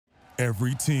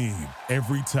Every team,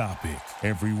 every topic,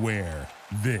 everywhere.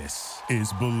 This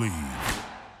is Believe.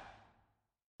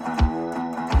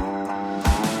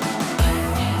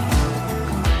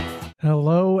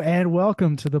 Hello and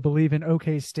welcome to the Believe in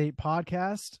OK State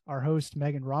podcast. Our host,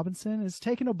 Megan Robinson, is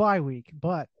taking a bye week,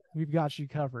 but we've got you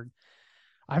covered.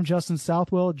 I'm Justin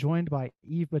Southwell, joined by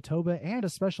Eve Batoba and a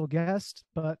special guest.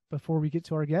 But before we get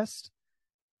to our guest,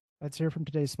 let's hear from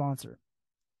today's sponsor.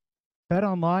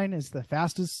 BetOnline is the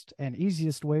fastest and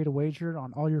easiest way to wager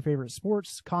on all your favorite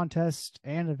sports, contests,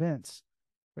 and events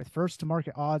with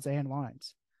first-to-market odds and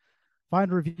lines.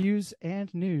 Find reviews and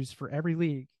news for every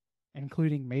league,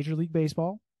 including Major League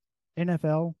Baseball,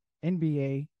 NFL,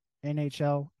 NBA,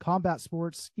 NHL, combat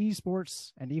sports,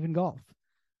 esports, and even golf.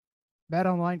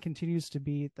 BetOnline continues to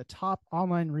be the top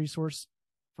online resource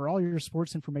for all your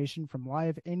sports information from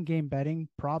live in-game betting,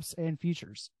 props, and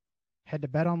features. Head to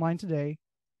BetOnline today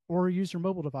or use your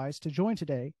mobile device to join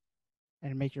today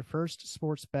and make your first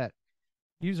sports bet.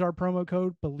 Use our promo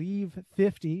code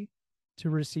BELIEVE50 to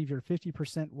receive your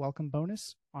 50% welcome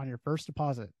bonus on your first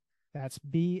deposit. That's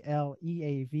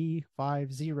BLEAV50.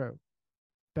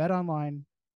 BetOnline,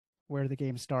 where the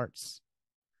game starts.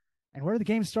 And where the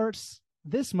game starts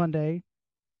this Monday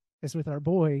is with our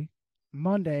boy,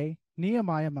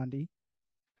 Nehemiah Mundy,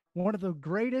 one of the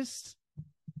greatest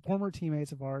former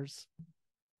teammates of ours,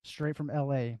 straight from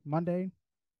LA. Monday,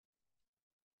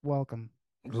 welcome.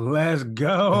 Let's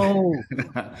go.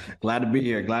 Glad to be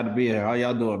here. How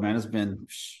y'all doing, man? It's been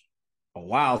a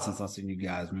while since I've seen you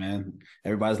guys, man.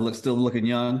 Everybody's still looking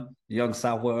young. Young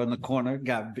Southwell in the corner.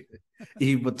 Got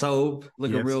Eve Batobe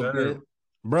looking real good.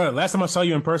 Bro, last time I saw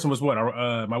you in person was what?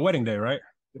 My wedding day, right?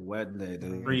 The wedding day,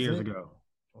 dude. 3 years ago.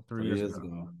 3 years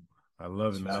ago. I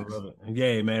love it, man. I love it.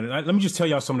 Yeah, man. Let me just tell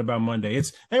y'all something about Monday.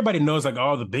 Everybody knows like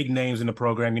all the big names in the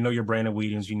program. You know your Brandon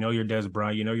Whedons, you know your Des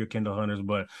Bryant, you know your Kendall Hunters,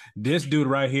 but this dude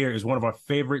right here is one of our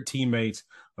favorite teammates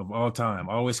of all time.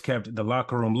 Always kept the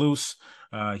locker room loose.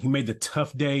 He made the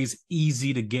tough days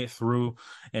easy to get through.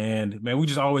 And, man, we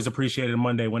just always appreciated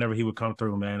Monday whenever he would come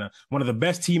through, man. One of the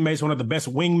best teammates, one of the best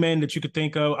wingmen that you could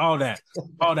think of, all that.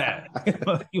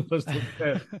 He was the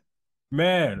best.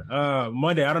 Man,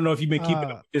 Monday, I don't know if you've been keeping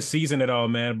up this season at all,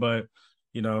 man, but,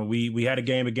 you know, we had a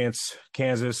game against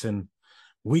Kansas, and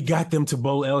we got them to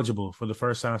bowl eligible for the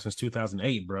first time since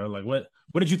 2008, bro. Like, what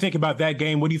did you think about that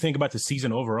game? What do you think about the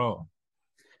season overall?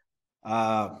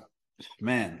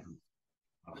 Man,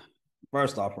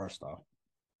 first off,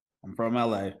 I'm from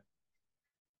LA,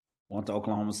 went to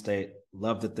Oklahoma State,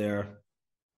 loved it there.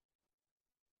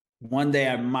 One day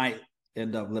I might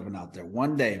end up living out there.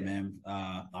 One day, man.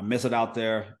 I miss it out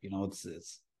there. You know, it's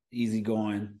easy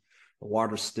going. The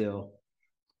water's still.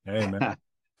 Hey, man.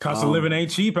 Cost of living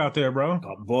ain't cheap out there, bro.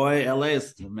 Boy, LA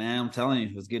is, man, I'm telling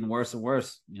you, it's getting worse and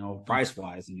worse, you know,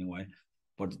 price-wise anyway.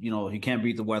 But, you know, you can't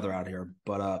beat the weather out here.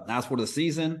 But as for the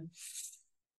season,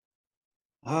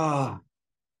 I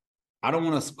don't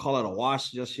want to call it a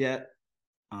wash just yet.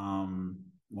 When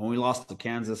we lost to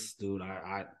Kansas, dude,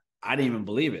 I didn't even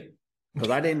believe it. Because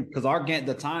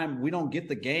the time we don't get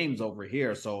the games over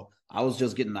here. So I was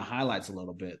just getting the highlights a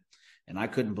little bit. And I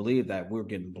couldn't believe that we were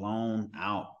getting blown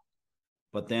out.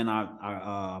 But then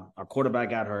our quarterback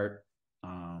got hurt.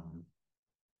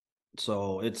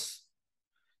 So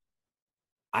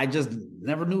I just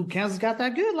never knew Kansas got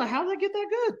that good. Like, how did they get that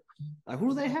good? Like, who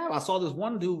do they have? I saw this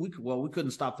one dude. We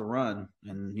couldn't stop the run,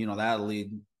 and you know that'll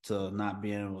lead to not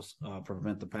being able to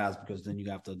prevent the pass, because then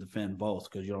you have to defend both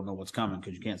because you don't know what's coming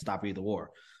because you can't stop either or.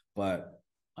 But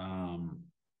and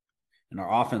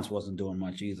our offense wasn't doing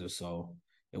much either, so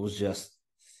it was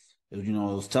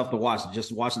tough to watch.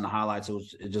 Just watching the highlights,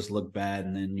 it just looked bad.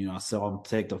 And then, you know, I saw them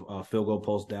take the field goal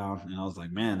post down, and I was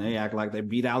like, man, they act like they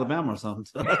beat Alabama or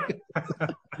something.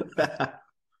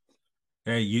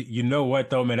 Hey, you know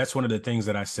what, though, man? That's one of the things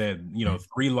that I said, you know,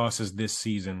 3 losses this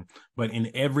season, but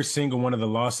in every single one of the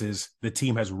losses, the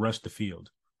team has rushed the field,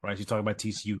 right? You talk about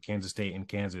TCU, Kansas State, and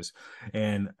Kansas.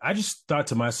 And I just thought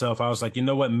to myself, I was like, you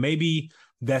know what, maybe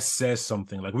that says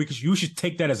something. Like, you should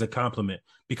take that as a compliment,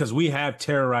 because we have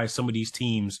terrorized some of these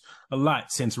teams a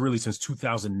lot since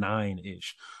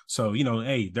 2009-ish. So, you know,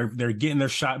 hey, they're getting their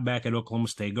shot back at Oklahoma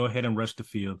State. Go ahead and rush the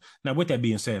field. Now, with that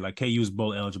being said, like, KU is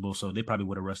bowl eligible, so they probably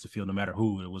would have rushed the field no matter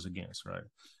who it was against, right?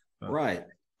 Right.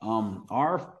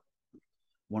 Our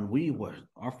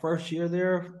first year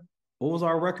there, what was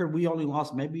our record? We only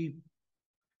lost maybe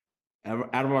out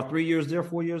of our 3 years there,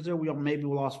 4 years there, we maybe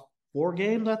lost 4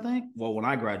 games, I think. Well, when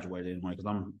I graduated anyway,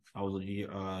 because I was a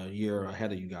year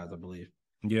ahead of you guys, I believe.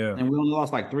 Yeah. And we only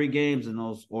lost like 3 games in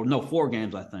those, 4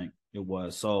 games, I think it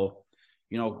was. So,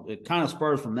 you know, it kind of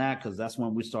spurs from that, because that's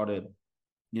when we started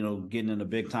getting in a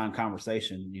big time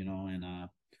conversation, and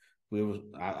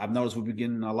I've noticed we've been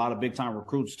getting a lot of big time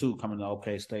recruits too coming to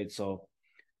OK State. So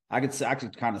I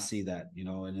could kind of see that,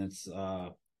 and it's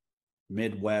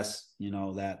Midwest,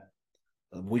 that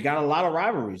we got a lot of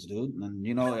rivalries, dude. And,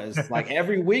 it's like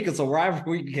every week it's a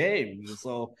rivalry game.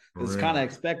 So it's kind of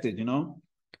expected, Yeah,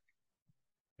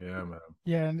 man.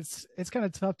 Yeah, and it's kind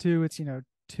of tough too. It's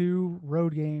 2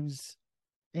 road games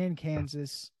in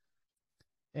Kansas,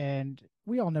 and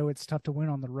we all know it's tough to win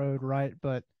on the road, right?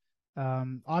 But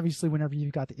obviously, whenever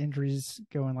you've got the injuries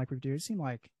going like we do, it seemed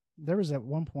like there was at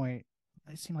one point,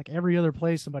 it seemed like every other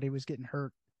play somebody was getting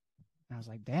hurt, and I was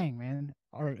like, "Dang, man,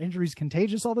 are injuries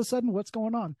contagious all of a sudden? What's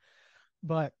going on?"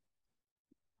 But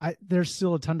there's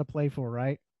still a ton to play for,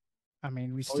 right? I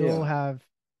mean, we still have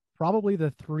probably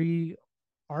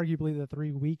arguably the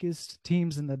 3 weakest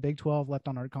teams in the Big 12 left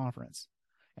on our conference,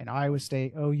 and Iowa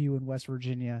State, OU, and West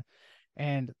Virginia.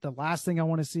 And the last thing I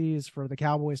want to see is for the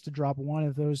Cowboys to drop one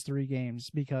of those 3 games,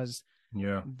 because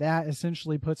that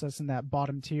essentially puts us in that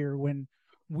bottom tier when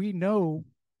we know,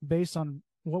 based on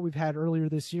what we've had earlier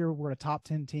this year, we're a top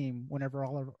 10 team whenever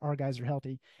all of our guys are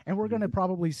healthy. And we're going to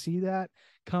probably see that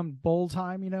come bowl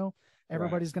time,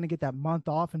 Everybody's going to get that month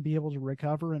off and be able to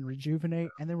recover and rejuvenate,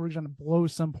 and then we're going to blow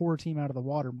some poor team out of the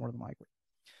water more than likely.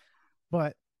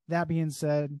 But that being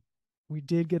said, we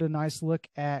did get a nice look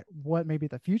at what maybe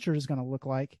the future is going to look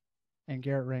like and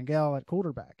Garrett Rangel at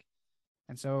quarterback.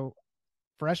 And so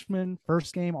freshman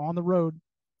first game on the road,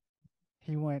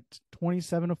 he went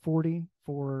 27 of 40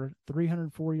 for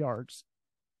 304 yards.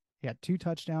 He had 2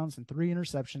 touchdowns and 3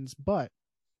 interceptions, but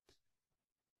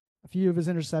a few of his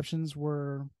interceptions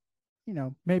were,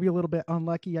 maybe a little bit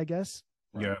unlucky, I guess.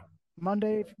 Yeah.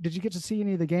 Monday, did you get to see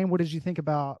any of the game? What did you think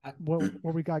about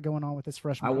what we got going on with this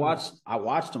freshman? I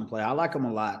watched him play. I like him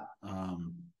a lot.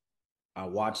 I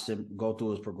watched him go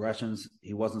through his progressions.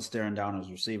 He wasn't staring down his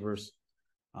receivers.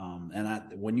 And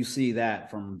when you see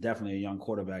that from definitely a young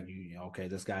quarterback, okay,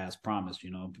 this guy has promise,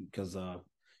 because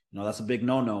that's a big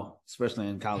no-no, especially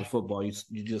in college football.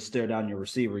 You just stare down your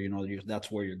receiver, that's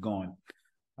where you're going.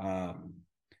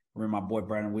 I remember my boy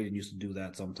Brandon Whedon used to do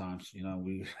that sometimes.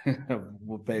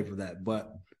 We'll pay for that. But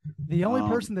the only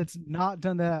person that's not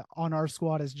done that on our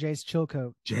squad is Jace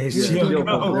Chilcote.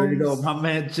 Chilcote. There you go, my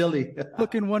man Chili.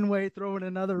 Looking one way, throwing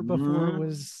another before it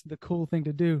was the cool thing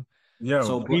to do. Yeah,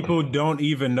 so people don't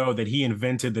even know that he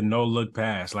invented the no-look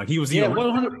pass. Like he was the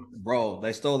 100. Bro,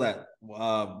 they stole that.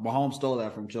 Mahomes stole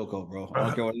that from Chilcote, bro. I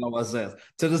don't care what nobody says.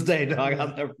 To this day, dog,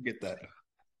 I'll never forget that.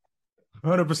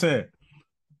 100%.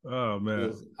 Oh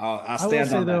man, I will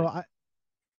say though,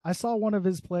 I saw one of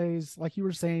his plays, like you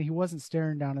were saying, he wasn't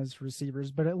staring down his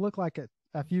receivers, but it looked like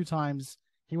a few times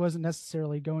he wasn't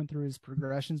necessarily going through his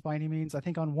progressions by any means. I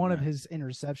think on one of his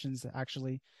interceptions,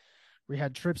 actually, we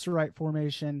had trips to right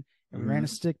formation and we ran a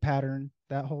stick pattern,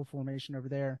 that whole formation over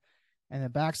there, and the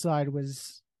backside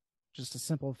was just a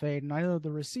simple fade. And I know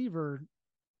the receiver,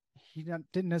 he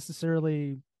didn't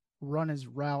necessarily run his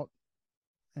route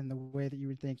in the way that you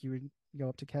would think you would go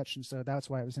up to catch, and so that's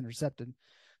why it was intercepted.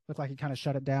 Looked like he kind of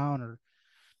shut it down, or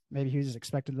maybe he was just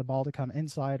expecting the ball to come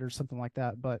inside or something like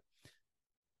that. But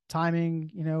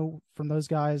timing, from those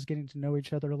guys getting to know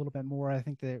each other a little bit more, I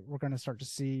think that we're going to start to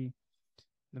see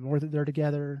the more that they're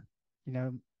together,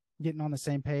 getting on the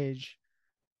same page,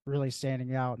 really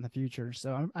standing out in the future.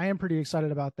 So I am pretty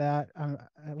excited about that.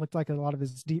 It looked like a lot of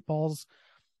his deep balls,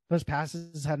 those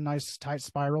passes had a nice tight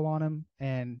spiral on him,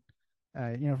 and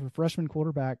for a freshman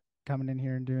quarterback coming in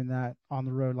here and doing that on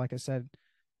the road, like I said,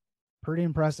 pretty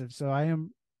impressive. So I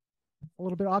am a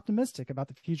little bit optimistic about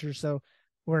the future. So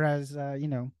whereas,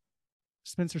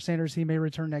 Spencer Sanders, he may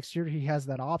return next year, he has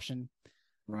that option.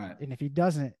 Right. And if he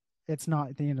doesn't, it's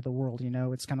not the end of the world.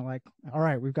 It's kind of like, all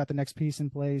right, we've got the next piece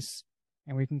in place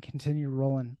and we can continue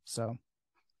rolling. So.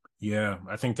 Yeah,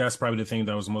 I think that's probably the thing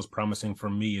that was most promising for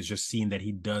me, is just seeing that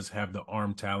he does have the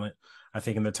arm talent. I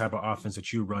think in the type of offense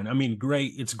that you run, I mean,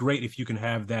 great. It's great if you can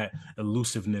have that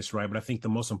elusiveness, right? But I think the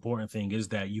most important thing is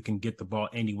that you can get the ball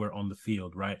anywhere on the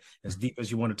field, right? As deep as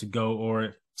you want it to go,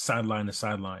 or sideline to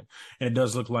sideline. And it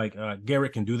does look like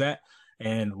Garrett can do that.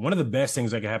 And one of the best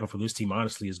things that can happen for this team,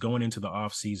 honestly, is going into the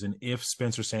offseason, if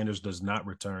Spencer Sanders does not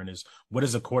return, is what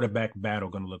is a quarterback battle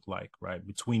going to look like, right?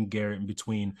 Between Garrett and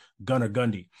between Gunnar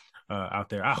Gundy. Out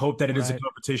there. I hope that it is a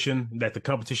competition, that the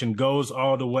competition goes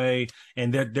all the way,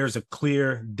 and that there's a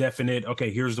clear, definite,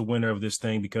 okay, here's the winner of this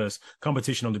thing, because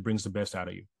competition only brings the best out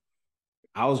of you.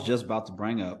 I was just about to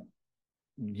bring up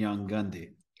young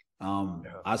Gundy.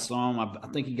 I saw him. I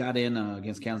think he got in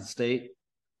against Kansas State.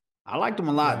 I liked him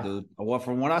a lot, dude. Well,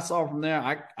 from what I saw from there,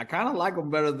 I kind of like him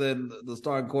better than the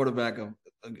starting quarterback.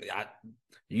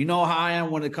 You know how I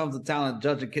am when it comes to talent,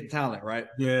 judging talent, right?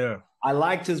 Yeah. I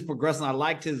liked his progression. I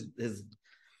liked his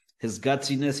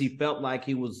gutsiness. He felt like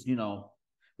he was,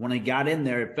 when he got in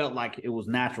there, it felt like it was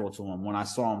natural to him when I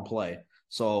saw him play.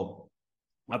 So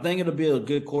I think it'll be a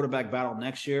good quarterback battle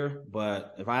next year.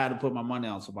 But if I had to put my money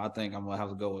on somebody, I think I'm gonna have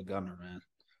to go with Gunner, man.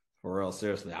 For real,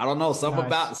 seriously. I don't know. Something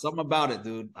about it,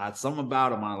 dude. Something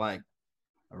about him I like.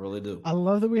 I really do. I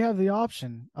love that we have the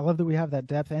option. I love that we have that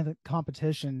depth and the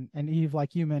competition. And Eve,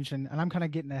 like you mentioned, and I'm kind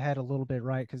of getting ahead a little bit,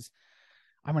 right? Because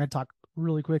I'm going to talk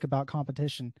really quick about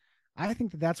competition. I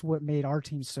think that that's what made our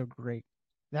team so great.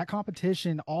 That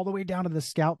competition all the way down to the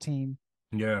scout team.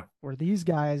 Yeah. Where these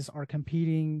guys are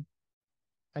competing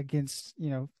against,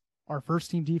 our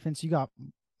first team defense. You got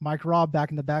Mike Robb back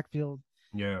in the backfield.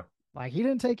 Yeah. Like, he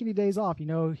didn't take any days off.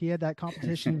 He had that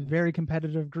competition, very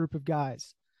competitive group of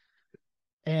guys.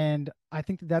 And I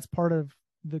think that that's part of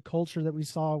the culture that we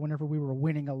saw whenever we were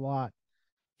winning a lot,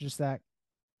 just that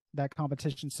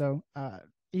competition. So,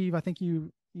 Eve, I think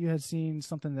you had seen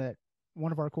something that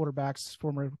one of our quarterbacks,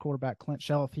 former quarterback Clint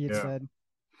Shelf, he had said.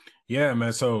 Yeah,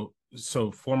 man. So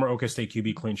former OK State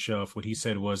QB Clint Shelf, what he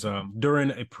said was during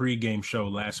a pregame show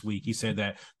last week, he said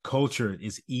that culture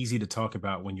is easy to talk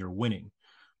about when you're winning,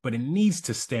 but it needs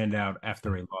to stand out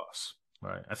after a loss.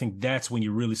 Right. I think that's when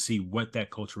you really see what that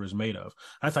culture is made of.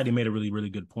 I thought he made a really, really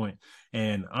good point.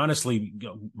 And honestly,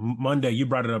 Monday, you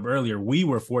brought it up earlier. We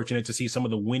were fortunate to see some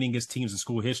of the winningest teams in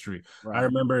school history. Right. I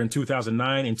remember in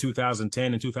 2009, in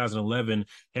 2010, in 2011,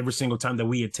 every single time that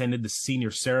we attended the senior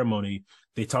ceremony,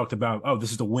 they talked about, oh, this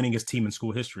is the winningest team in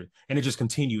school history. And it just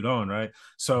continued on. Right.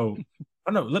 So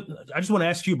I don't know. I just want to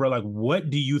ask you, bro, like, what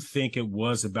do you think it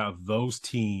was about those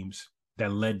teams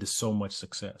that led to so much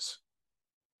success?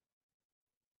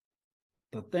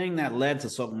 The thing that led to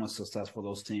so much success for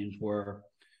those teams were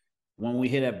when we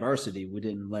hit adversity, we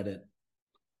didn't let it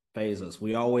phase us.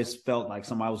 We always felt like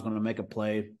somebody was going to make a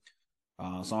play.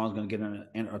 Someone was going to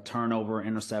get a turnover,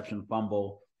 interception,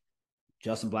 fumble.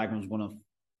 Justin Blackman was going to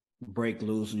break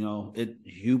loose.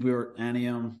 Hubert,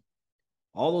 Anium,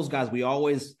 all those guys, we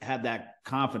always had that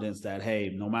confidence that,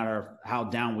 hey, no matter how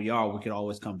down we are, we could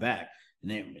always come back.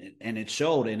 And it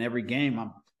showed in every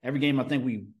game. Every game I think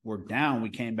we were down, we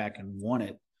came back and won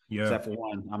it. Yeah. Except for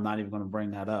one. I'm not even going to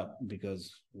bring that up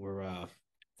because we're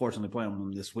fortunately playing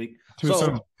them this week. Too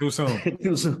soon.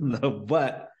 Too soon, though.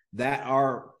 But that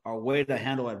our way to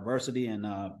handle adversity and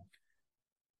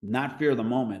not fear the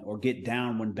moment or get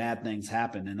down when bad things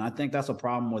happen. And I think that's a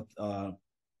problem with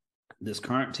this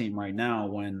current team right now.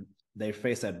 When they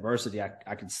face adversity,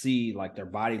 I can see like their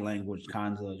body language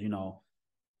kind of,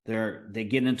 they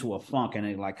get into a funk and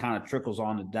it like kind of trickles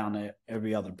on down to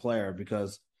every other player,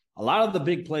 because a lot of the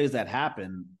big plays that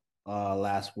happened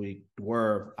last week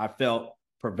were, I felt,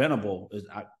 preventable.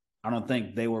 I don't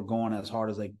think they were going as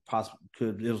hard as they possibly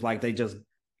could. It was like they just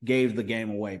gave the game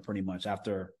away pretty much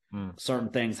after certain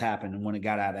things happened and when it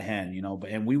got out of hand,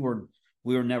 and we were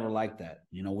never like that.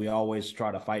 We always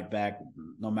try to fight back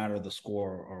no matter the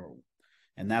score,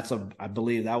 and I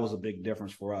believe that was a big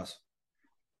difference for us.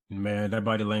 Man, that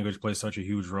body language plays such a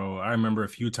huge role. I remember a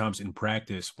few times in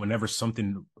practice, whenever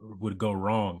something would go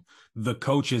wrong, the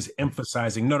coaches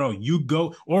emphasizing, no, you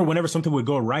go, or whenever something would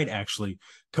go right, actually,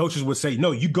 coaches would say,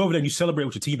 no, you go over there and you celebrate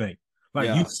with your teammate.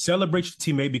 Like, you celebrate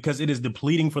your teammate because it is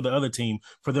depleting for the other team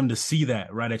for them to see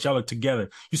that, right? That y'all are together.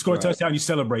 You score a touchdown, you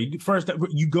celebrate. First,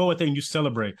 you go out there and you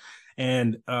celebrate.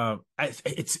 And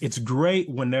it's great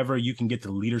whenever you can get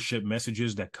the leadership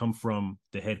messages that come from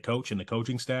the head coach and the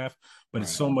coaching staff, but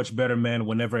it's so much better, man,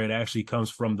 whenever it actually comes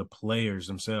from the players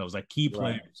themselves, like key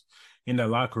players in the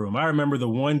locker room. I remember the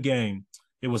one game,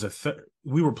 it was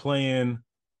we were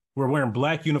wearing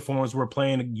black uniforms. We were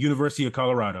playing University of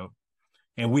Colorado,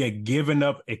 and we had given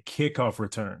up a kickoff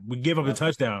return. We gave up a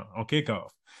touchdown on kickoff,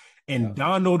 and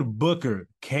Donald Booker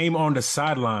came on the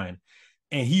sideline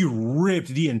and he ripped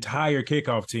the entire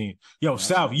kickoff team. Yo,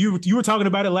 South, you were talking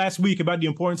about it last week about the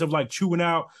importance of like chewing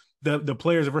out the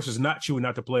players versus not chewing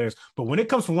out the players. But when it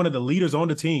comes from one of the leaders on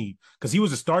the team, because he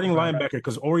was a starting linebacker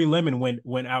because Ori Lemon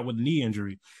went out with a knee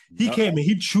injury. He came and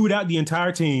he chewed out the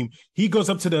entire team. He goes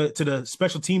up to the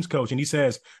special teams coach and he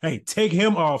says, hey, take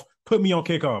him off, put me on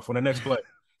kickoff on the next play.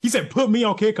 He said, put me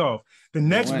on kickoff. The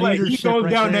next play, he goes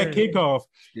down that kickoff.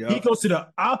 He goes to the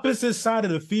opposite side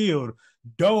of the field,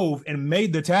 dove and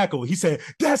made the tackle. He said,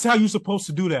 that's how you're supposed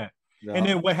to do that. And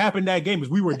then what happened that game is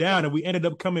we were down and we ended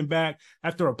up coming back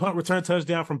after a punt return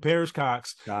touchdown from Parrish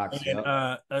Cox and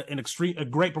a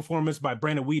great performance by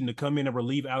Brandon Whedon to come in and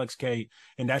relieve Alex Kate.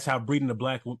 And that's how Breeding the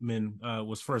Blackman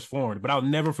was first formed. But I'll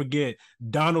never forget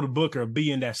Donald Booker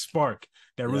being that spark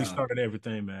that really started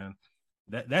everything, man.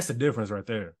 That's the difference right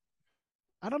there.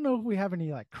 I don't know if we have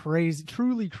any like crazy,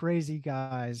 truly crazy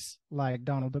guys like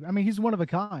Donald. I mean, he's one of a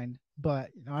kind, but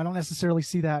I don't necessarily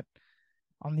see that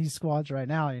on these squads right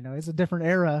now. It's a different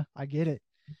era. I get it.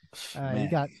 You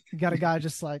got a guy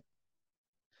just like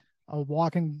a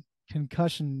walking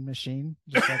concussion machine,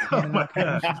 just like handing out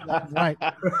concussions left and right.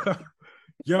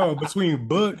 Yo, between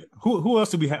Book, who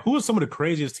else did we have? Who are some of the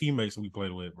craziest teammates we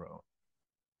played with, bro?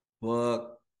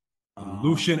 Book,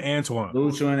 Lucian Antoine.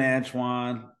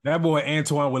 That boy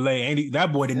Antoine would lay.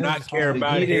 That boy did not care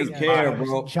about it. He didn't care,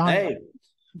 bro. Johnny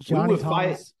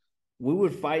we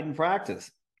would fight in practice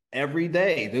every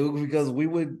day, dude, because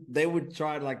they would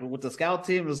try, like with the scout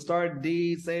team to start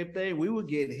D, same thing. We would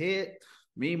get hit.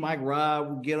 Me, Mike, Rob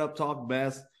would get up, talk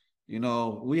best.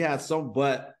 We had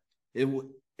but it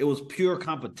was pure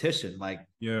competition. Like,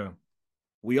 yeah,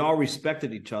 we all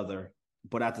respected each other,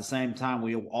 but at the same time,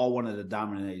 we all wanted to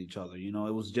dominate each other. It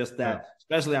was just that,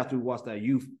 especially after we watched that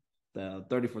youth, the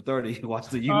 30 for 30.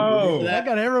 Watched the youth. Oh, that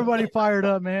got everybody fired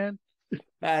up, man.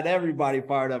 Had everybody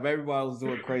fired up. Everybody was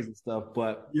doing crazy stuff.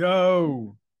 But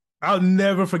yo, I'll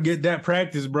never forget that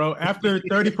practice, bro. After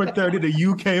 30 for 30, the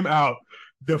U came out.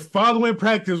 The following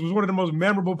practice was one of the most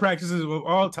memorable practices of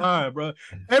all time, bro.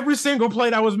 Every single play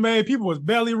that was made, people was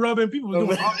belly rubbing, people was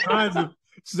doing all kinds of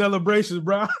celebrations,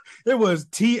 bro. It was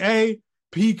TA,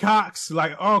 peacocks,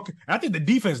 like all. I think the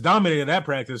defense dominated that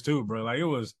practice too, bro. Like it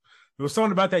was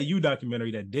something about that U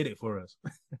documentary that did it for us.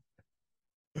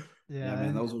 Yeah,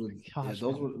 man, those were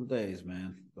the days,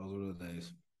 man. Those were the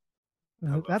days.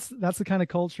 That's the kind of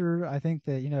culture I think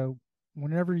that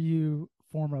whenever you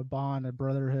form a bond, a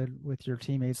brotherhood with your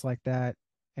teammates like that,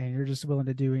 and you're just willing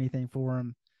to do anything for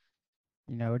them.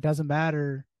 It doesn't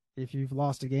matter if you've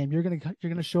lost a game. You're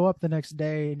gonna show up the next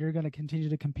day, and you're gonna continue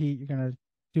to compete. You're gonna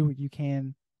do what you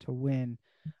can to win.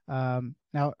 Now,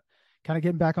 kind of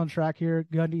getting back on track here,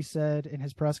 Gundy said in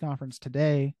his press conference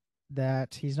today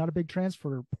that he's not a big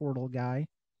transfer portal guy,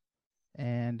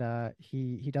 and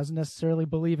he doesn't necessarily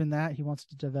believe in that. He wants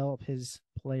to develop his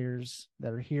players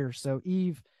that are here. So,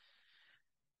 Eve,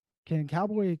 can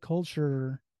Cowboy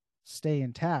culture stay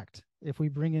intact if we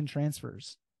bring in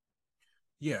transfers?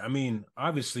 Yeah, I mean,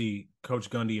 obviously,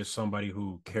 Coach Gundy is somebody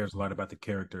who cares a lot about the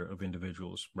character of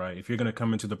individuals, right? If you're going to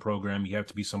come into the program, you have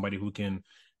to be somebody who can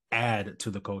add to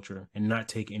the culture and not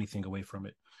take anything away from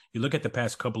it. You look at the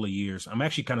past couple of years, I'm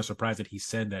actually kind of surprised that he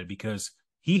said that, because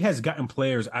he has gotten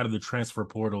players out of the transfer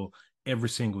portal every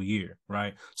single year,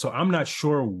 right? So I'm not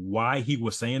sure why he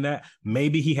was saying that.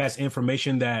 Maybe he has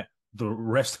information that the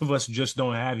rest of us just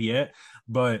don't have yet.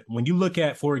 But when you look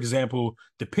at, for example,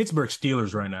 the Pittsburgh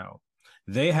Steelers right now,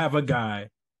 they have a guy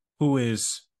who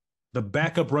is the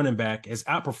backup running back, is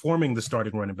outperforming the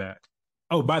starting running back.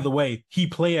 Oh, by the way, he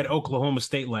played at Oklahoma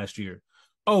State last year.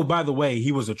 Oh, by the way,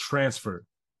 he was a transfer,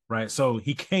 right? So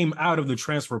he came out of the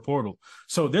transfer portal.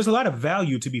 So there's a lot of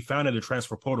value to be found in the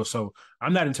transfer portal. So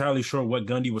I'm not entirely sure what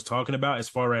Gundy was talking about as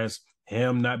far as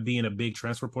him not being a big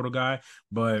transfer portal guy,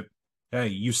 but hey,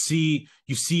 you see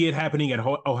it happening at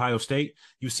Ohio State.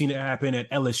 You've seen it happen at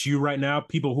LSU right now.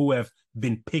 People who have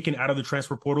been picking out of the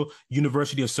transfer portal,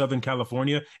 University of Southern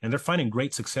California, and they're finding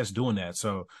great success doing that.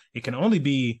 So it can only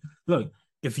be, look,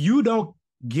 if you don't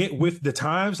get with the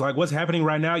times, like what's happening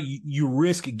right now, you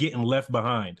risk getting left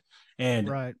behind. And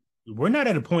right. We're not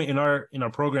at a point in our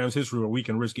program's history where we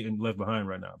can risk getting left behind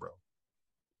right now, bro.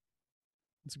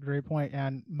 That's a great point.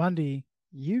 And Mundy,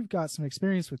 you've got some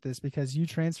experience with this because you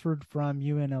transferred from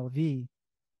UNLV.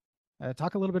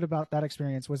 Talk a little bit about that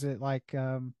experience. Was it like,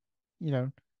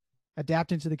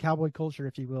 adapting to the Cowboy culture,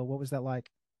 if you will? What was that like?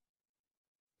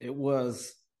 It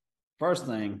was, first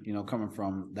thing, coming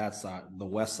from that side, the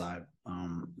west side,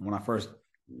 when I first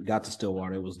got to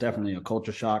Stillwater, it was definitely a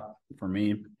culture shock for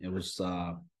me. It was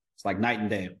it's like night and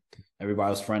day. Everybody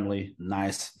was friendly,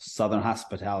 nice, Southern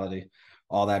hospitality,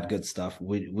 all that good stuff.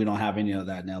 We don't have any of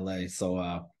that in LA.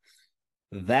 So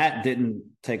that didn't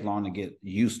take long to get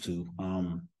used to.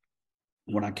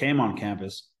 When I came on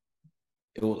campus,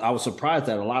 I was surprised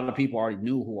that a lot of people already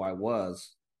knew who I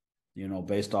was,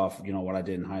 based off, what I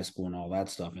did in high school and all that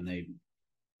stuff. And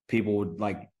people would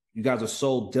like, you guys are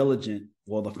so diligent.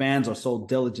 Well, the fans are so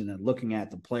diligent at looking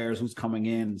at the players who's coming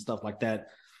in and stuff like that.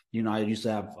 I used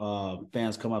to have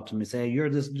fans come up to me and say, hey, you're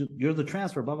the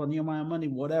transfer, blah, blah, Nehemiah Mundy,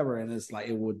 whatever. And it's like,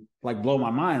 it would like blow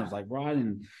my mind. I was like, bro, I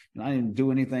didn't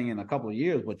do anything in a couple of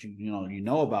years, but you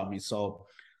know about me. So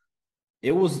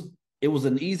it was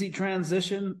an easy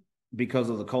transition because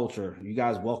of the culture. You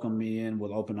guys welcomed me in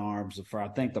with open arms. I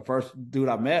think the first dude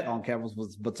I met on campus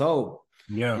was Bateau.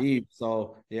 Yeah. Eve.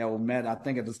 So yeah, we met, I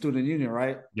think, at the student union,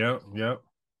 right? Yep.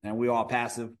 and we all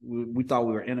passive. We thought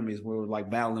we were enemies. We were like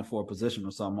battling for a position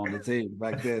or something on the team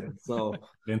back then. So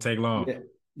didn't take long.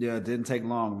 Yeah, it didn't take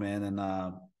long, man. And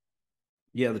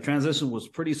the transition was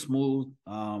pretty smooth.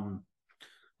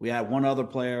 We had one other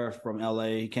player from LA.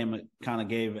 He kind of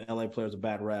gave LA players a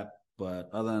bad rap, but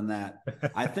other than that,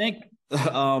 I think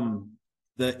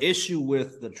the issue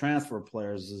with the transfer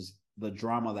players is the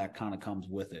drama that kind of comes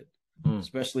with it,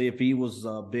 especially if he was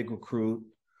a big recruit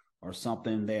or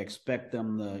something. They expect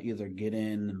them to either get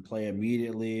in and play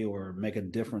immediately or make a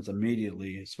difference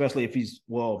immediately, especially if he's,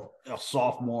 a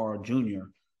sophomore or junior.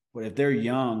 But if they're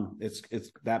young, it's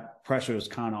that pressure is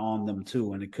kind of on them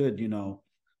too. And it could,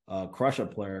 crush a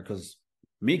player. Because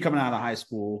me coming out of high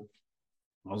school,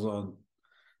 I was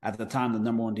at the time the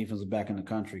number one defensive back in the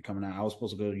country coming out. I was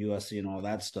supposed to go to USC and all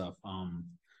that stuff.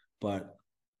 But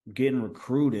getting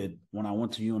recruited when I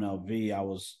went to UNLV, I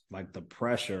was like the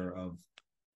pressure of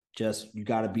just, you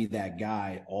got to be that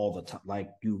guy all the time. Like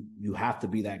you have to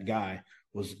be that guy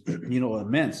was,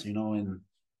 immense, and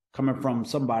coming from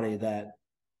somebody that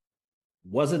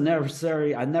wasn't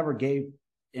necessary. I never gave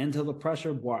into the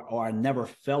pressure or I never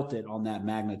felt it on that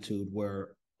magnitude where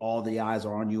all the eyes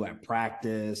are on you at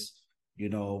practice.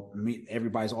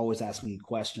 Everybody's always asking you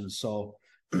questions. So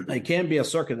it can be a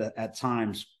circuit at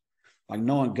times. Like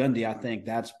knowing Gundy, I think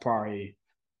that's probably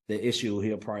the issue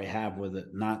he'll probably have with it.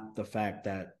 Not the fact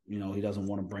that, he doesn't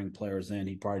want to bring players in.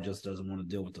 He probably just doesn't want to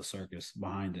deal with the circus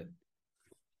behind it.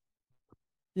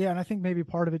 Yeah. And I think maybe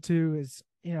part of it too is,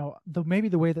 maybe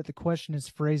the way that the question is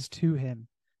phrased to him,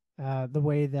 the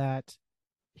way that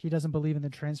he doesn't believe in the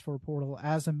transfer portal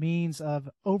as a means of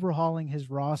overhauling his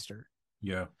roster.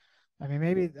 Yeah. I mean,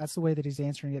 maybe that's the way that he's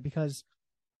answering it, because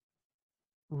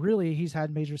really he's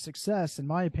had major success, in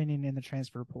my opinion, in the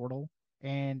transfer portal.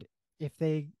 And if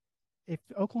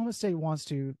Oklahoma State wants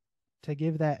to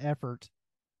give that effort,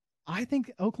 I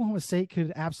think Oklahoma State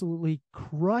could absolutely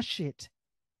crush it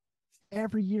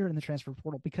every year in the transfer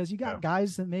portal, because you got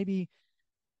guys that maybe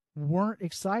weren't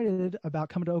excited about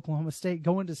coming to Oklahoma State,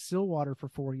 going to Stillwater for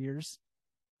 4 years,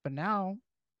 but now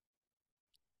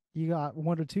you got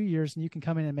 1 or 2 years and you can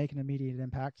come in and make an immediate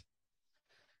impact.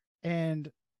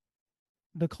 And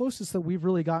the closest that we've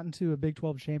really gotten to a Big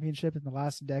 12 championship in the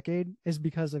last decade is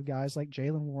because of guys like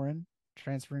Jalen Warren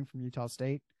transferring from Utah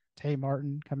State, Tay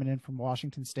Martin coming in from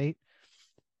Washington State.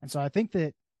 And so I think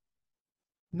that,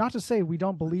 not to say we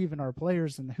don't believe in our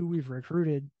players and who we've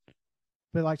recruited,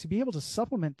 but like to be able to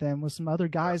supplement them with some other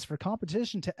guys for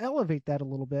competition to elevate that a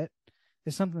little bit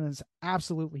is something that's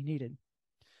absolutely needed.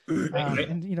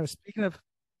 And, speaking of,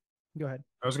 go ahead.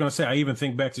 I was going to say, I even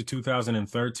think back to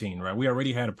 2013, right? We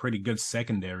already had a pretty good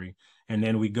secondary. And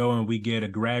then we go and we get a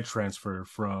grad transfer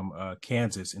from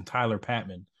Kansas and Tyler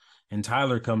Patman. And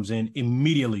Tyler comes in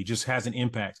immediately, just has an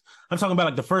impact. I'm talking about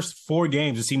like the first 4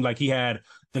 games, it seemed like he had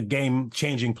the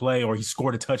game-changing play, or he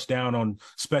scored a touchdown on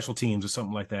special teams or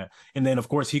something like that. And then, of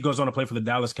course, he goes on to play for the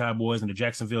Dallas Cowboys and the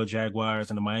Jacksonville Jaguars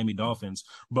and the Miami Dolphins.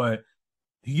 But,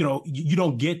 you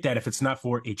don't get that if it's not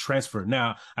for a transfer.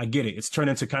 Now, I get it. It's turned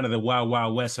into kind of the wild,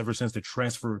 wild west ever since the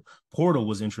transfer portal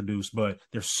was introduced. But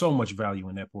there's so much value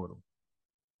in that portal.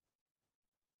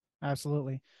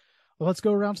 Absolutely. Well, let's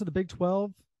go around to the Big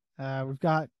 12. We've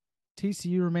got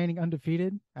TCU remaining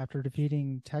undefeated after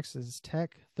defeating Texas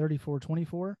Tech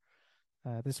 34-24.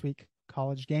 This week,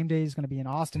 College Game Day is going to be in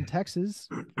Austin, Texas,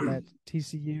 for that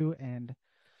TCU and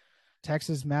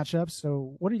Texas matchup.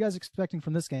 So what are you guys expecting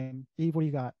from this game? Eve, what do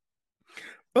you got?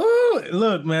 Oh,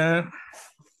 look, man.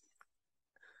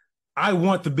 I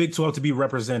want the Big 12 to be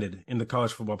represented in the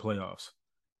college football playoffs.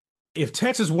 If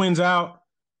Texas wins out,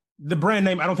 the brand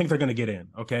name, I don't think they're going to get in,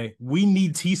 okay? We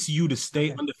need TCU to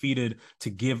stay undefeated to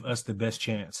give us the best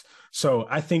chance. So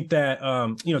I think that,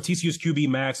 TCU's QB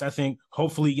Max, I think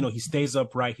hopefully, he stays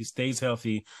upright, he stays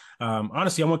healthy.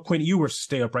 Honestly, I want Quentin Ewers to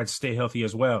stay upright, to stay healthy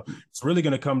as well. It's really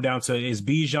going to come down to, is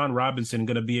Bijan Robinson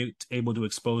going to be able to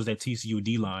expose that TCU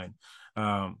D-line?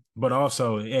 But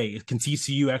also, can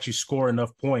TCU actually score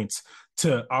enough points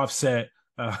to offset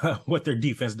what their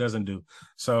defense doesn't do?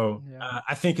 So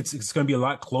I think it's going to be a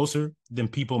lot closer than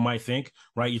people might think,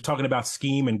 right? You're talking about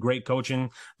scheme and great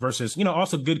coaching versus,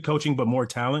 also good coaching, but more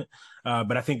talent.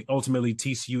 But I think ultimately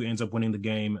TCU ends up winning the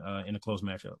game in a close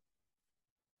matchup.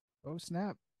 Oh,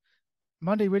 snap.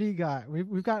 Mundy, what do you got?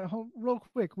 We've got, real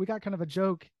quick, we got kind of a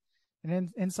joke,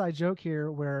 an inside joke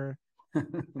here where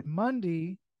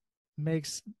Mundy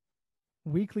makes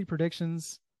weekly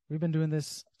predictions. We've been doing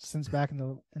this since back in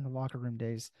the locker room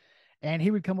days, and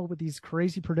he would come up with these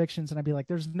crazy predictions, and I'd be like,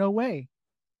 "There's no way,"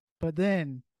 but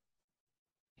then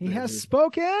he has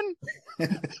spoken.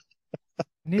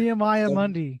 Nehemiah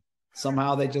Mundy,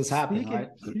 Somehow they just happen, right?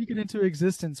 Speaking into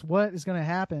existence, what is going to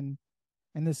happen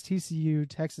in this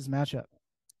TCU-Texas matchup?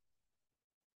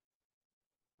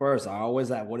 First,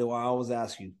 what do I always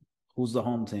ask you? Who's the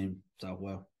home team,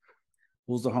 Southwell?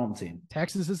 Who's the home team?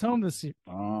 Texas is home this year.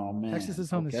 Oh, man. Texas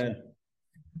is home this year.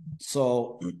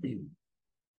 So,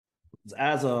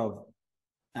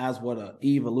 as what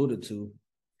Eve alluded to,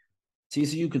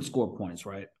 TCU can score points,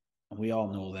 right? We all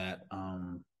know that.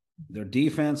 Their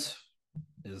defense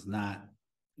is not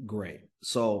great.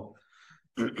 So,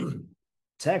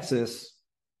 Texas,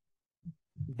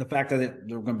 the fact that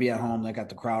they're going to be at home, they got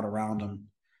the crowd around them,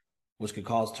 which could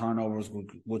cause turnovers,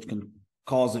 which can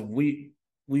cause it.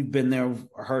 We've been there,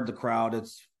 heard the crowd.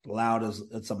 It's loud,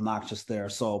 it's obnoxious there.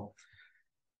 So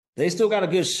they still got a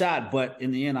good shot, but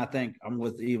in the end, I think I'm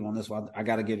with Eve on this one. I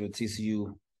got to give it to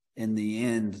TCU in the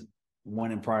end,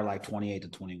 winning probably like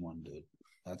 28-21, dude.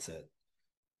 That's it.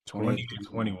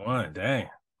 20-21. Dang.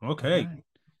 Okay. Right.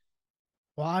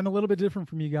 Well, I'm a little bit different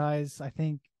from you guys. I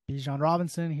think Bijan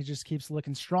Robinson, he just keeps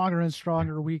looking stronger and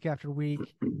stronger week after week.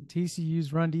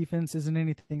 TCU's run defense isn't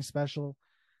anything special.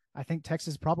 I think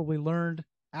Texas probably learned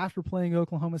after playing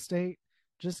Oklahoma State,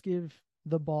 just give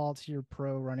the ball to your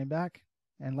pro running back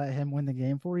and let him win the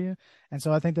game for you. And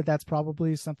so I think that that's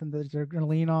probably something that they're going to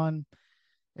lean on,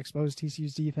 expose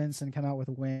TCU's defense and come out with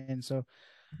a win. So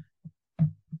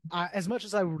as much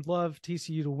as I would love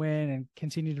TCU to win and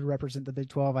continue to represent the Big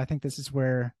 12, I think this is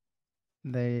where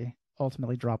they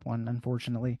ultimately drop one,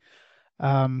 unfortunately.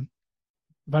 But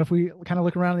if we kind of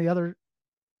look around the other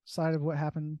side of what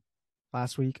happened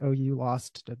last week, OU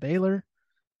lost to Baylor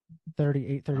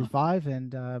 38-35,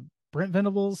 and Brent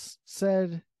Venables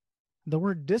said the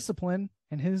word discipline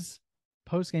in his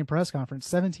post-game press conference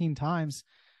 17 times.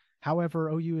 However,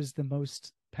 OU is the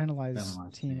most penalized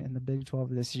team in the Big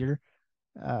 12 this year.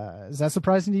 Is that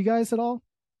surprising to you guys at all?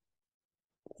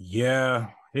 Yeah,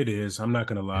 it is. I'm not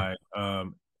going to lie.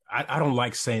 I don't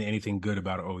like saying anything good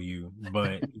about OU,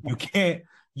 but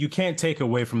you can't take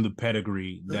away from the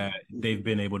pedigree that they've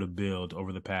been able to build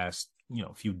over the past,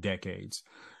 few decades.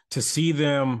 To see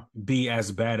them be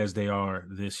as bad as they are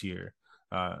this year,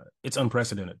 it's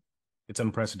unprecedented. It's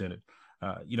unprecedented.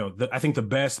 I think the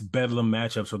best Bedlam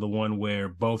matchups are the one where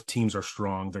both teams are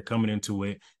strong. They're coming into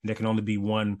it, and there can only be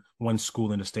one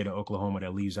school in the state of Oklahoma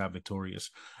that leaves out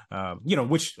victorious.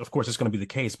 Which of course is going to be the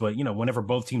case. But whenever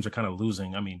both teams are kind of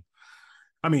losing, I mean,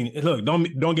 look,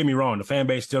 don't get me wrong. The fan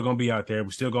base is still going to be out there. We're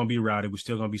still going to be rowdy. We're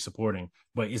still going to be supporting.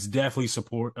 But it's definitely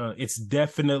it's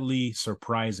definitely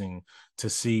surprising to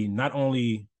see not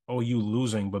only OU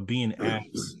losing, but being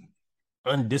as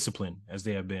undisciplined as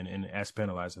they have been and as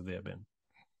penalized as they have been.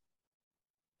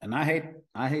 And I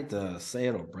hate to say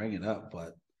it or bring it up,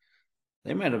 but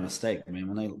they made a mistake, man,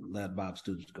 when they let Bob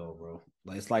Stoops go, bro.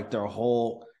 Like, it's like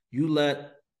you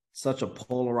let such a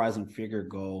polarizing figure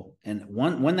go. And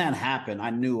when that happened,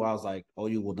 I was like,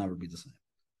 OU will never be the same.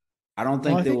 I don't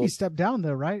think he stepped down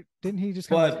though, right? Didn't he just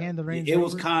kind of hand the reins? It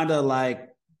was kind of like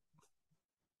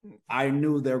I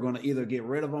knew they were going to either get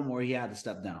rid of him or he had to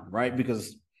step down, right?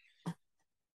 Because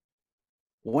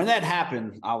when that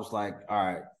happened, I was like, all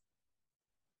right.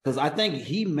 Because I think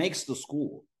he makes the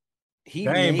school.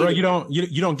 Dang, bro, you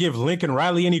don't give Lincoln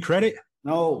Riley any credit?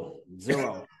 No,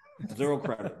 zero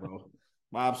credit, bro.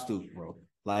 Bob Stoops, bro.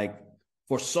 Like,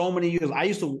 for so many years, I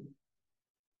used to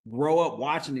grow up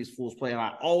watching these fools play, and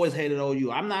I always hated OU.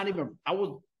 I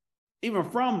was even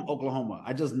from Oklahoma.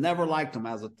 I just never liked them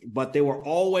but they were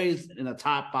always in the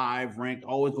top 5 ranked,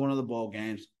 always going to the bowl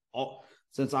games.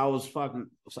 Since I was like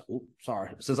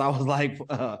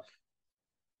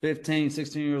 15,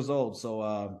 16 years old.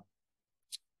 So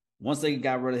once they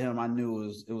got rid of him, I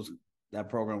knew it was that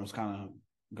program was kind of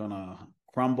gonna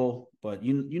crumble. But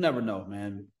you never know,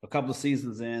 man. A couple of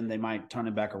seasons in, they might turn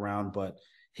it back around. But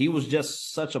he was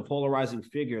just such a polarizing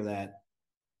figure that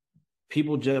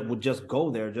people would just go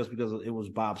there just because it was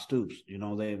Bob Stoops.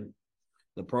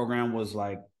 The program was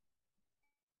like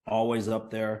always up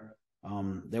there.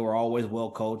 They were always well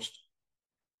coached.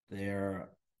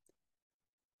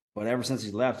 But ever since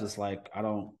he left, it's like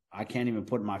I can't even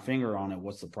put my finger on it.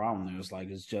 What's the problem there? It's like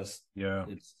it's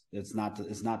not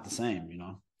the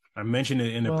same, I mentioned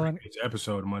it in the previous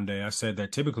episode Monday. I said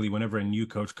that typically whenever a new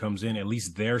coach comes in, at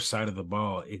least their side of the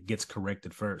ball, it gets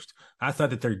corrected first. I thought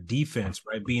that their defense,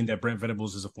 right, being that Brent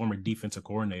Venables is a former defensive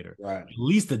coordinator, right, at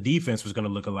least the defense was going to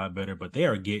look a lot better, but they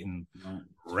are getting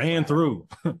ran through.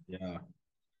 Yeah.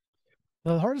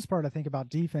 The hardest part I think about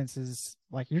defense is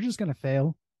like you're just going to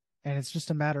fail, and it's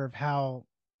just a matter of how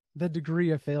the degree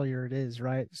of failure it is,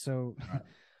 right? So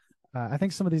I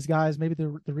think some of these guys, maybe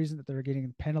the reason that they're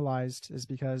getting penalized is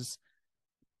because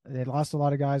They lost a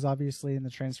lot of guys, obviously, in the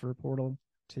transfer portal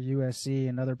to USC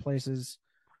and other places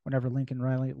whenever Lincoln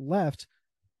Riley left.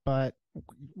 But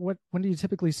when do you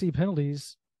typically see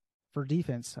penalties for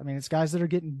defense? I mean, it's guys that are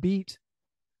getting beat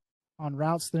on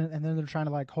routes, and then they're trying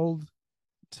to like hold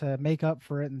to make up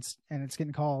for it, and it's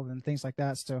getting called and things like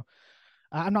that. So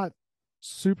I'm not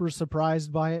super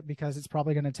surprised by it because it's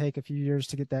probably going to take a few years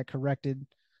to get that corrected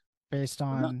based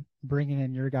on bringing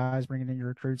in your guys, bringing in your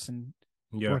recruits, and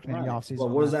working in the offseason.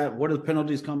 But what does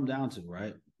penalties come down to,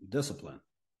 right? Discipline,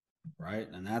 right?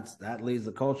 And that leads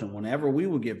to coaching. Whenever we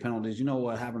would get penalties, you know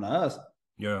what happened to us?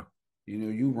 Yeah.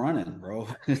 You running, bro.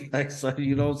 Like, so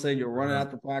you don't say you're running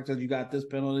after practice, you got this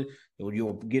penalty, you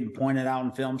were getting pointed out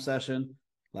in film session.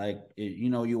 Like,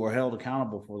 you were held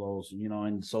accountable for those,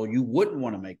 and so you wouldn't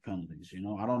want to make penalties.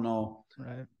 I don't know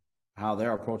how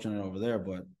they're approaching it over there,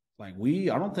 but like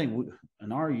I don't think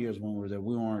in our years when we were there,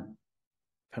 we weren't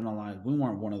penalized. We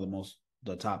weren't one of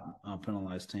the top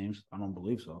penalized teams. I don't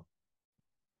believe so.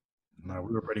 No,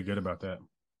 we were pretty good about that.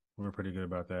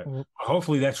 Well,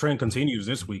 hopefully that trend continues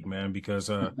this week, man,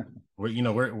 because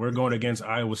we're going against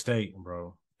Iowa State,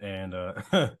 bro. And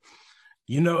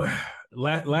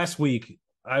last week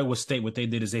Iowa State, what they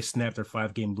did is they snapped their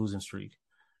 5-game losing streak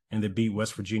and they beat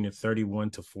West Virginia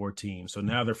 31-14. So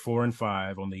now they're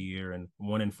 4-5 on the year and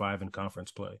 1-5 in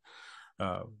conference play.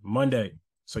 Monday,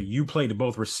 so you played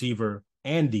both receiver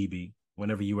and DB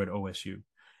whenever you were at OSU.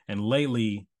 And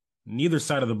lately, neither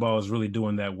side of the ball is really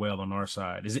doing that well on our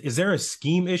side. Is there a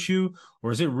scheme issue, or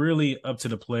is it really up to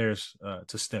the players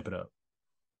to step it up?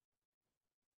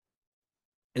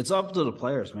 It's up to the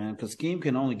players, man, because scheme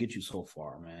can only get you so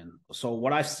far, man. So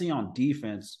what I see on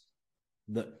defense,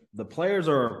 the players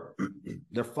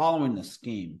they're following the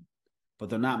scheme, but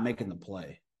they're not making the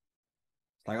play.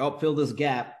 It's like, fill this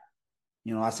gap.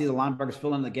 I see the linebackers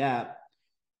filling the gap,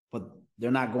 but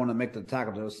they're not going to make the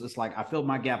tackle. It's like, I filled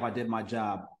my gap, I did my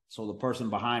job. So the person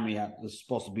behind me is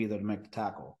supposed to be there to make the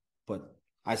tackle. But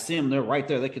I see them, they're right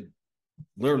there. They could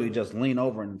literally just lean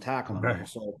over and tackle them. Right.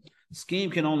 So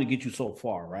scheme can only get you so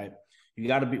far, right? You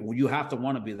have to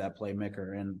want to be that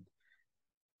playmaker. And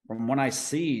from what I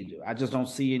see, I just don't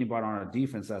see anybody on our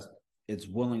defense it's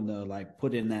willing to like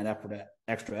put in that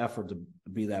extra effort to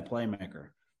be that playmaker.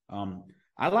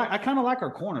 I kind of like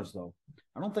our corners though.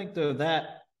 I don't think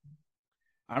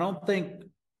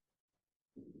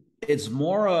it's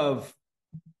more of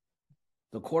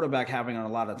the quarterback having a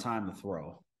lot of time to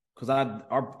throw, because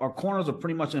our corners are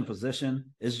pretty much in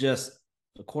position. It's just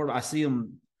the quarter. I see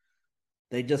them;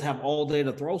 they just have all day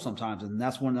to throw sometimes, and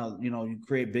that's when you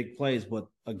create big plays. But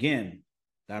again,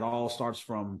 that all starts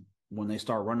from when they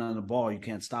start running the ball. You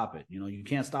can't stop it. You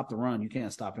can't stop the run. You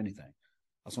can't stop anything.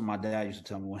 That's what my dad used to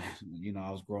tell me when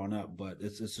I was growing up. But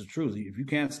it's the truth. If you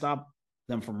can't stop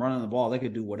them from running the ball, they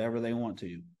could do whatever they want to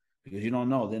you. Because you don't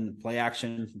know. Then play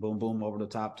action, boom, boom, over the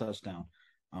top, touchdown.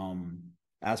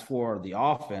 As for the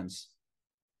offense,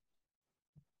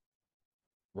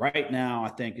 right now, I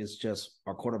think it's just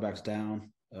our quarterback's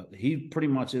down. He pretty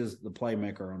much is the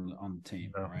playmaker on the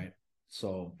team, right?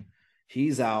 So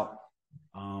he's out.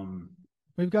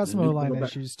 We've got some O-line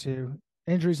issues too.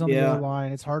 Injuries on the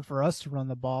O-line. It's hard for us to run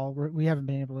the ball. We haven't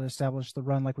been able to establish the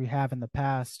run like we have in the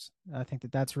past. I think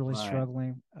that's really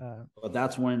struggling. But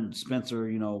that's when Spencer,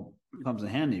 comes in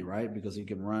handy, right? Because he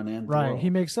can run and throw. Right. He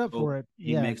makes up for it.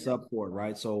 He makes up for it,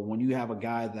 right? So when you have a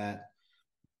guy that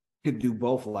could do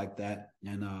both like that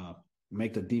and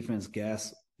make the defense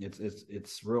guess,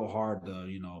 it's real hard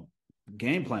to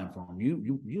game plan for him.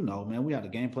 You know, man, we had a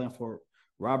game plan for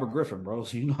Robert Griffin, bro.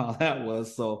 So you know how that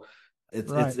was. So it's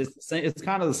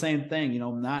kind of the same thing,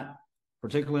 not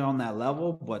particularly on that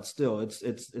level, but still it's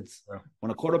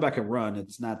when a quarterback can run,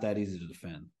 it's not that easy to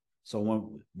defend. So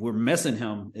when we're missing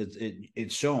him,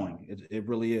 it's showing. It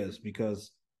really is,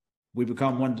 because we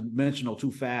become one-dimensional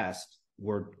too fast.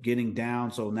 We're getting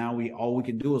down, so now all we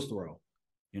can do is throw.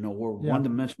 We're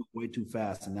one-dimensional way too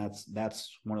fast, and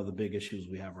that's one of the big issues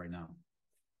we have right now.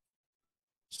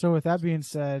 So with that being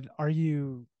said, are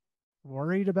you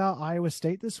worried about Iowa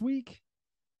State this week?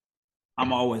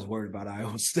 I'm always worried about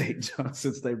Iowa State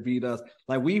since they beat us.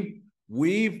 Like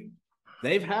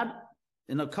they've had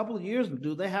in a couple of years,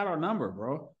 dude, they had our number,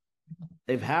 bro.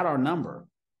 They've had our number.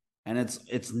 And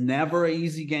it's never an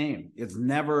easy game. It's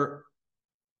never,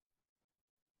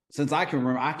 since I can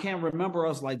remember, I can't remember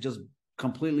us like just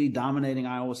completely dominating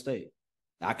Iowa State.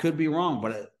 I could be wrong,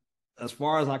 but as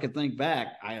far as I can think back,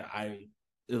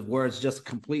 where it's just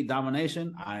complete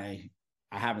domination, I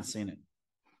haven't seen it.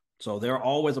 So they're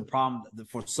always a problem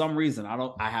for some reason.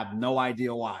 I have no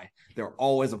idea why. They're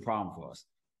always a problem for us.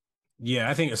 Yeah,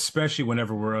 I think especially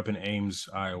whenever we're up in Ames,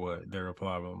 Iowa, they're a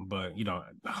problem. But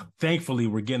thankfully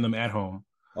we're getting them at home.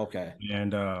 Okay.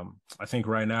 And I think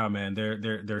right now, man,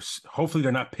 they're hopefully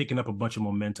they're not picking up a bunch of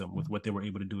momentum with what they were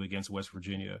able to do against West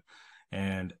Virginia.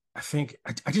 And I think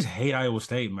I just hate Iowa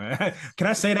State, man. Can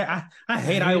I say that? I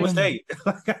hate Iowa State.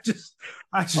 Like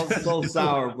I'm so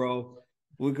sour, bro.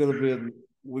 We could have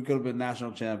been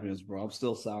national champions, bro. I'm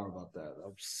still sour about that.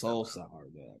 I'm so sour,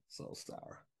 man. So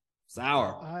sour.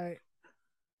 Sour.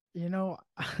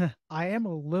 I am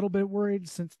a little bit worried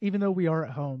since even though we are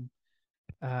at home,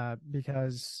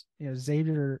 because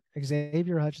Xavier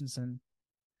Hutchinson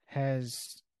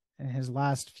has in his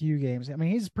last few games. I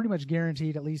mean, he's pretty much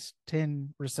guaranteed at least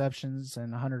 10 receptions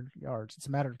and 100 yards. It's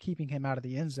a matter of keeping him out of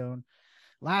the end zone.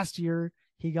 Last year,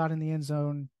 he got in the end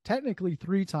zone technically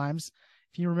 3 times.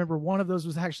 If you remember, one of those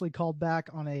was actually called back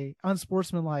on a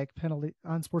unsportsmanlike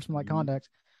conduct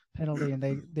penalty,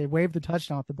 and they waved the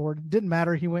touchdown off the board. It didn't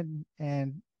matter. He went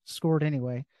and scored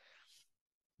anyway.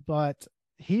 But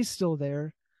he's still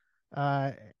there.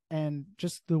 And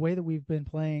just the way that we've been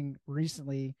playing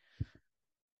recently,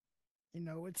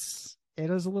 it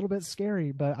is a little bit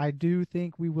scary, but I do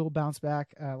think we will bounce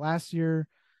back. Last year,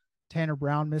 Tanner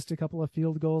Brown missed a couple of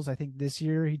field goals. I think this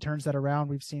year he turns that around.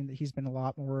 We've seen that he's been a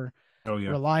lot more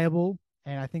reliable,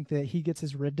 and I think that he gets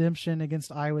his redemption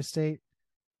against Iowa State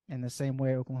in the same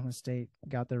way Oklahoma State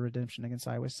got their redemption against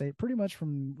Iowa State, pretty much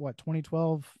from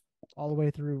 2012 all the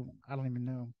way through. I don't even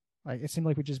know. Like, it seemed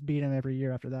like we just beat him every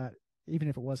year after that, even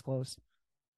if it was close.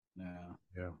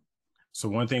 Yeah. So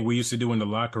one thing we used to do in the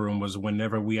locker room was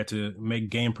whenever we had to make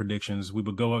game predictions, we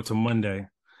would go up to Mundy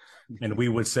and we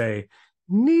would say,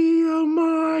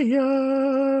 Nehemiah.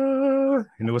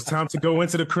 And it was time to go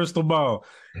into the crystal ball.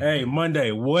 Hey,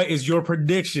 Mundy, what is your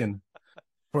prediction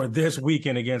for this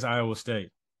weekend against Iowa State?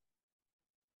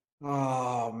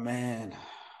 Oh, man.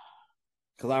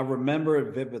 Because I remember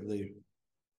it vividly.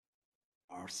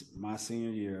 My senior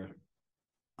year,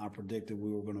 I predicted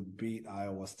we were going to beat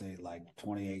Iowa State like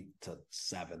 28-7,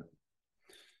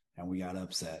 and we got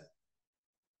upset.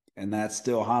 And that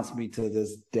still haunts me to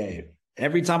this day.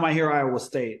 Every time I hear Iowa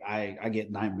State, I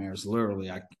get nightmares.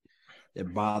 Literally,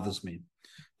 it bothers me.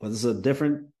 But this is a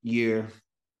different year,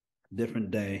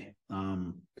 different day.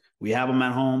 We have them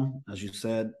at home, as you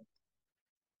said.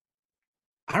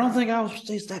 I don't think Iowa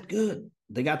State's that good.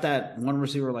 They got that one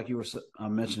receiver, like you were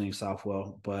mentioning,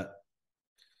 Southwell. But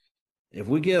if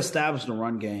we get established in a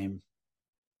run game,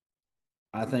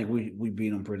 I think we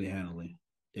beat them pretty handily.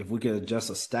 If we could just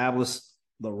establish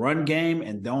the run game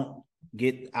and don't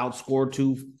get outscored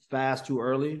too fast, too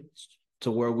early,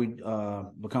 to where we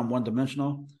become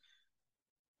one-dimensional,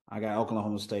 I got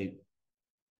Oklahoma State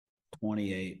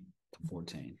 28-14.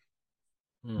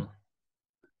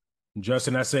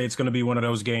 Justin, I say it's going to be one of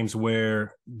those games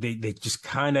where they just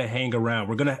kind of hang around.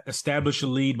 We're going to establish a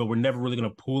lead, but we're never really going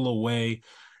to pull away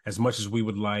as much as we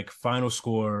would like. Final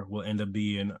score will end up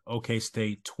being OK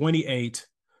State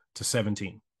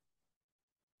 28-17.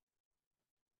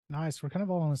 Nice. We're kind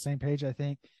of all on the same page, I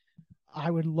think.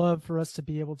 I would love for us to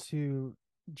be able to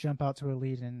jump out to a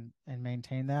lead and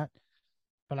maintain that,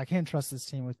 but I can't trust this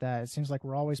team with that. It seems like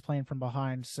we're always playing from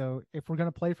behind. So if we're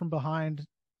going to play from behind,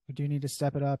 we do need to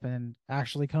step it up and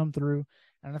actually come through.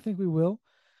 And I think we will.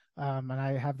 And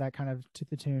I have that kind of to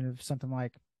the tune of something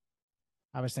like,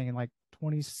 I was thinking like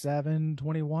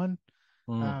 27-21.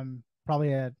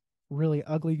 Probably a really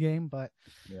ugly game, but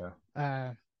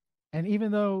and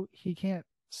even though he can't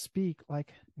speak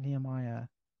like Nehemiah,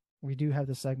 we do have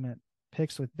the segment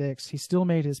Picks with Bix. He still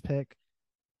made his pick,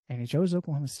 and he chose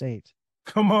Oklahoma State.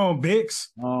 Come on, Bix.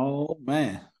 Oh,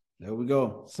 man. There we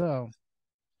go. So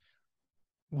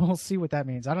we'll see what that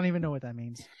means. I don't even know what that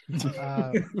means.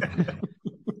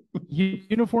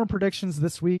 Uniform predictions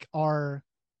this week are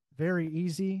very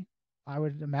easy. I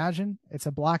would imagine it's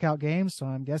a blackout game, so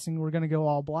I'm guessing we're going to go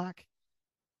all black.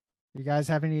 You guys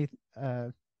have any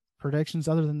predictions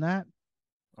other than that?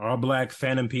 All black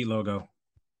Phantom Pete logo.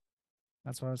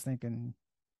 That's what I was thinking.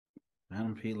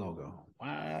 Phantom Pete logo.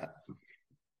 What?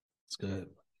 It's good.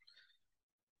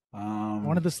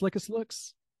 One of the slickest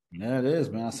looks. Yeah, it is,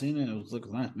 man. I seen it. It was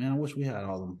looking nice. Man, I wish we had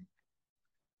all them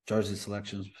jersey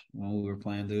selections when we were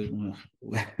playing, dude.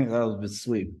 That was a bit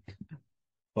sweet.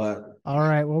 But all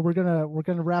right, well, we're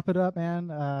gonna wrap it up, man.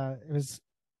 It was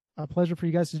a pleasure for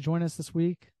you guys to join us this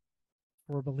week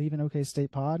for Believe in OK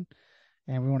State Pod,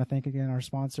 and we want to thank again our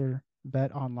sponsor,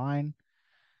 Bet Online.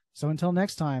 So until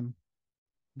next time,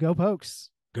 go Pokes.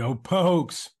 Go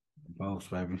Pokes. Pokes,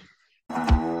 baby.